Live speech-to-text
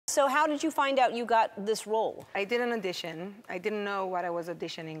So how did you find out you got this role? I did an audition. I didn't know what I was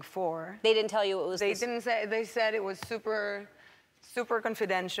auditioning for. They didn't tell you it was They didn't say, they said it was super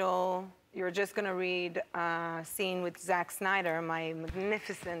confidential. You're just gonna read a scene with Zack Snyder, my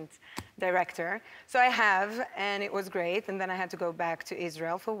magnificent director. So I have, and it was great. And then I had to go back to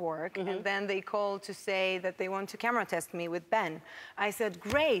Israel for work. And then they called to say that they want to camera test me with Ben. I said,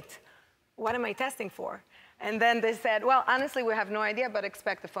 great, what am I testing for? And then they said, well, honestly, we have no idea, but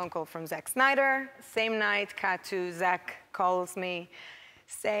expect a phone call from Zack Snyder. Same night, cut to Zack calls me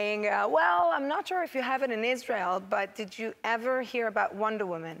saying, well, I'm not sure if you have it in Israel, but did you ever hear about Wonder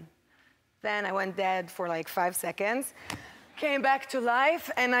Woman? Then I went dead for like 5 seconds, came back to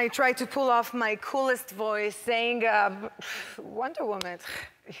life, and I tried to pull off my coolest voice saying, Wonder Woman,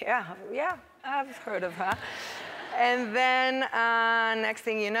 yeah, I've heard of her. And then next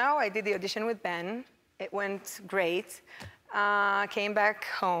thing you know, I did the audition with Ben. It went great. Came back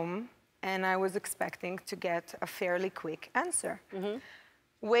home, and I was expecting to get a fairly quick answer.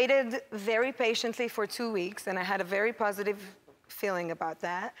 Waited very patiently for 2 weeks, and I had a very positive feeling about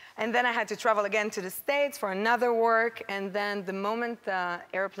that. And then I had to travel again to the States for another work, and then the moment the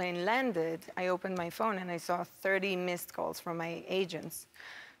airplane landed, I opened my phone and I saw 30 missed calls from my agents.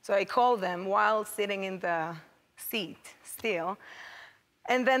 So I called them while sitting in the seat still.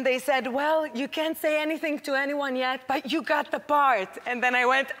 And then they said, well, you can't say anything to anyone yet, but you got the part. And then I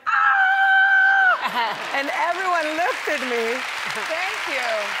went, ah! And everyone looked at me. Thank you.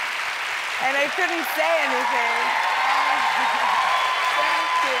 And I couldn't say anything.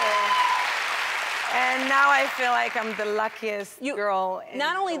 Thank you. And now I feel like I'm the luckiest girl in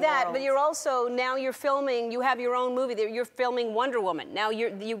Not only the that, world. but you're also, now you're filming, you have your own movie. You're filming Wonder Woman. Now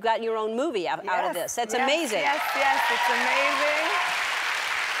you've got your own movie out of this. That's amazing. Yes, it's amazing.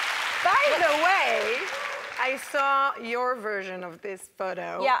 By the way, I saw your version of this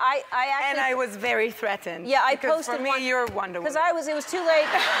photo. Yeah, I actually... And I was very threatened. Yeah, I because posted for me, you're Wonder Woman. Because it was too late.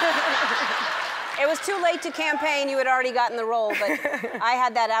 It was too late to campaign. You had already gotten the role, but I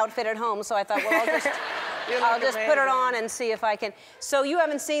had that outfit at home, so I thought, well, I'll just put it on and see if I can. So you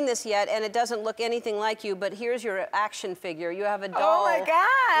haven't seen this yet, and it doesn't look anything like you, but here's your action figure. You have a doll. Oh, my God. Look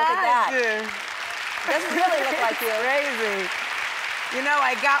at that. It doesn't really look like you. Crazy. You know,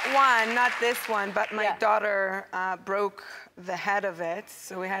 I got one, not this one, but my daughter broke the head of it,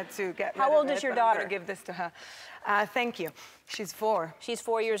 so we had to get rid of it. How old is your daughter? I'm gonna give this to her. Thank you. She's 4. She's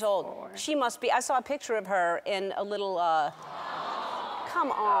 4 years old. 4. She must be. I saw a picture of her in a little.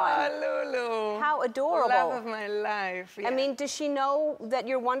 Come on. Oh, Lulu. How adorable. Love of my life. Yeah. I mean, does she know that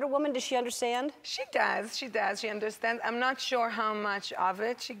you're Wonder Woman? Does she understand? She does. She does. She understands. I'm not sure how much of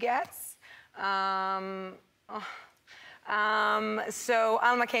it she gets. So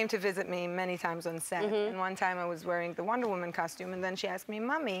Alma came to visit me many times on set, and one time I was wearing the Wonder Woman costume, and then she asked me,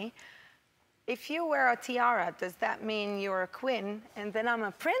 Mommy, if you wear a tiara, does that mean you're a queen, and then I'm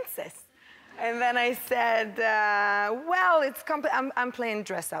a princess? And then I said, well, I'm playing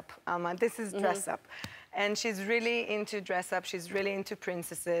dress up, Alma. This is dress up. And she's really into dress up. She's really into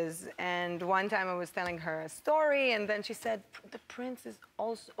princesses. And one time I was telling her a story, and then she said, the prince is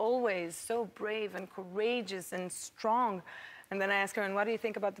also always so brave and courageous and strong. And then I asked her, and what do you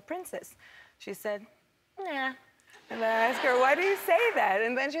think about the princess? She said, nah. And then I asked her, why do you say that?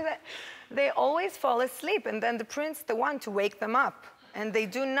 And then she said, they always fall asleep, and then the prince, the one to wake them up. And they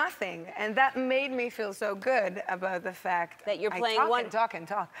do nothing. And that made me feel so good about the fact that you're playing I talk and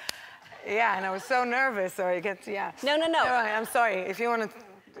talk. Yeah, and I was so nervous, so I get, No. I'm sorry, if you wanna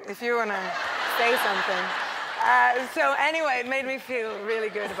say something. So anyway, it made me feel really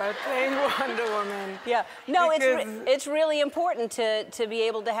good about playing Wonder Woman. Yeah, no, it's really important to be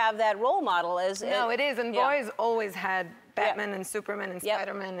able to have that role model. No, it is, and boys always had Batman and Superman and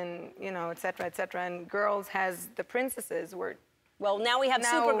Spider-Man and, you know, et cetera, and girls has the princesses were... Well, now we have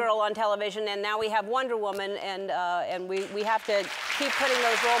Supergirl on television, and now we have Wonder Woman, and we have to keep putting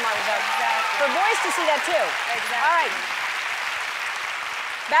those role models out. Exactly. For boys to see that, too. Exactly. All right.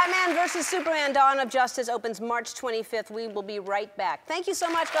 Batman vs. Superman: Dawn of Justice opens March 25th. We will be right back. Thank you so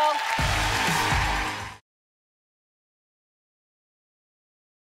much, Go.